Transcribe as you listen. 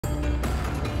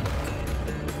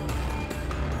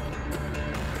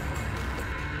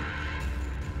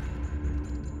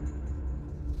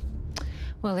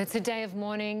Well, it's a day of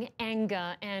mourning,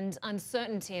 anger and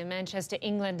uncertainty in Manchester,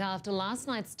 England, after last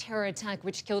night's terror attack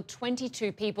which killed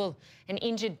 22 people and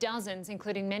injured dozens,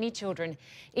 including many children.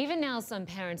 Even now, some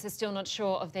parents are still not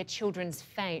sure of their children's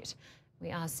fate.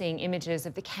 We are seeing images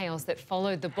of the chaos that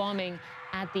followed the bombing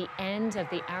at the end of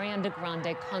the Ariana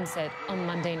Grande concert on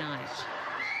Monday night.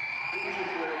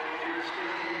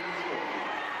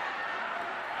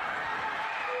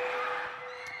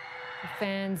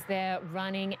 Fans there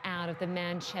running out of the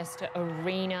Manchester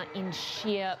arena in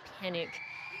sheer panic.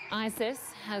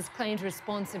 ISIS has claimed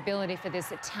responsibility for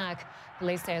this attack.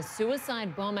 Police say a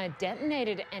suicide bomber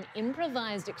detonated an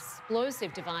improvised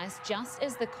explosive device just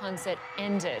as the concert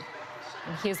ended.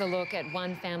 And here's a look at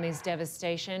one family's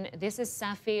devastation. This is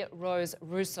Safi Rose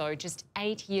Russo, just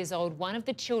 8 years old, one of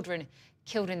the children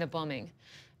killed in the bombing.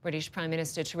 British Prime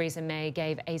Minister Theresa May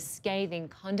gave a scathing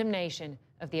condemnation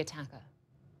of the attacker.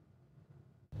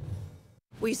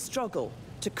 We struggle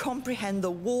to comprehend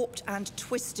the warped and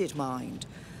twisted mind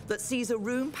that sees a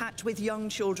room packed with young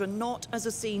children not as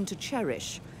a scene to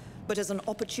cherish, but as an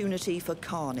opportunity for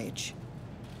carnage.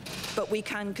 But we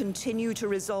can continue to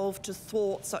resolve to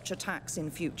thwart such attacks in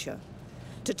future,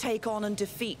 to take on and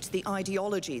defeat the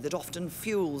ideology that often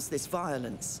fuels this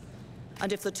violence.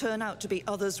 And if there turn out to be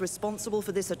others responsible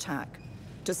for this attack,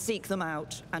 to seek them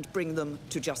out and bring them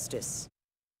to justice.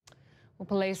 Well,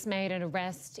 police made an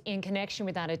arrest in connection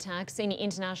with that attack. Senior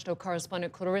international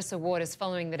correspondent Clarissa Ward is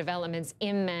following the developments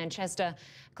in Manchester.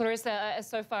 Clarissa,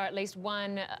 so far at least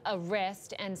one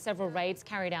arrest and several raids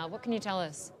carried out. What can you tell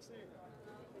us?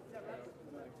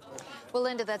 Well,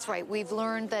 Lynda, that's right. We've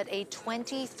learned that a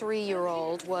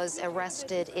 23-year-old was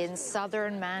arrested in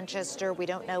southern Manchester. We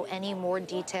don't know any more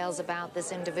details about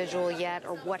this individual yet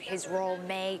or what his role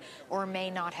may or may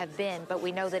not have been, but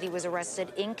we know that he was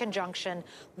arrested in conjunction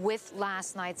with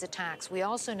last night's attacks. We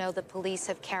also know that police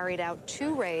have carried out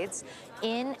 2 raids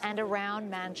in and around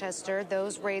Manchester.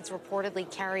 Those raids reportedly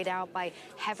carried out by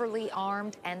heavily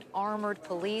armed and armored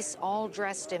police, all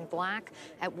dressed in black.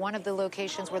 At one of the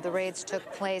locations where the raids took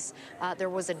place,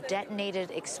 there was a detonated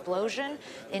explosion,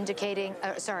 indicating,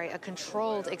 a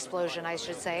controlled explosion, I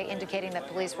should say, indicating that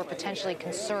police were potentially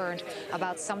concerned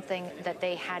about something that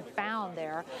they had found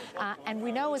there. And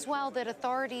we know as well that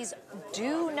authorities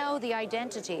do know the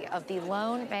identity of the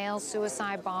lone male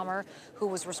suicide bomber who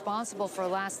was responsible for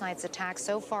last night's attack.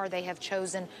 So far, they have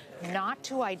chosen not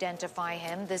to identify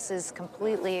him. This is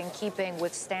completely in keeping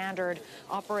with standard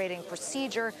operating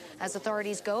procedure as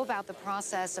authorities go about the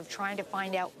process of trying to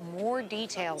find out more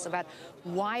details about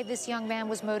why this young man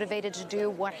was motivated to do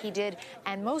what he did,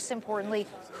 and most importantly,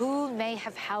 who may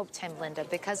have helped him, Lynda,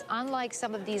 because unlike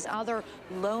some of these other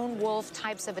lone wolf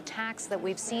types of attacks that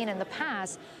we've seen in the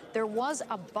past, there was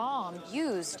a bomb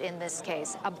used in this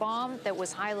case, a bomb that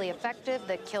was highly effective,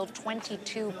 that killed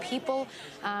 22 people.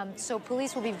 So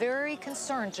police will be very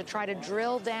concerned to try to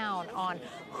drill down on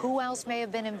who else may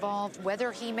have been involved,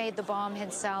 whether he made the bomb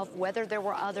himself, whether there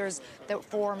were others that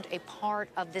formed a part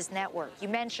of this network. You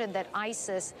mentioned that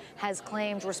ISIS has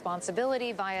claimed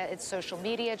responsibility via its social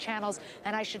media channels,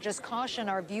 and I should just caution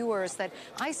our viewers that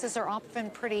ISIS are often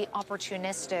pretty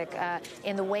opportunistic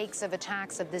in the wakes of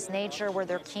attacks of this nature, where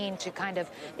they're keen to kind of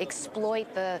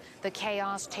exploit the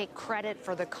chaos, take credit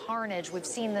for the carnage. We've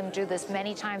seen them do this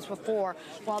many times before.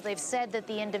 While they've said that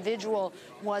the individual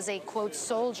was a, quote,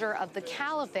 soldier of the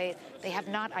caliphate, they have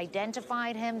not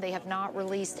identified him. They have not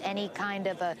released any kind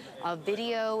of a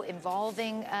video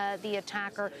involving the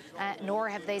attacker, nor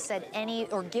have they said any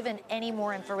or given any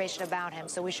more information about him.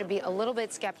 So we should be a little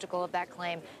bit skeptical of that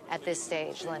claim at this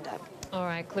stage, Lynda. All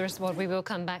right, Clarissa Ward, we will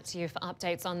come back to you for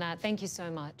updates on that. Thank you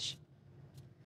so much.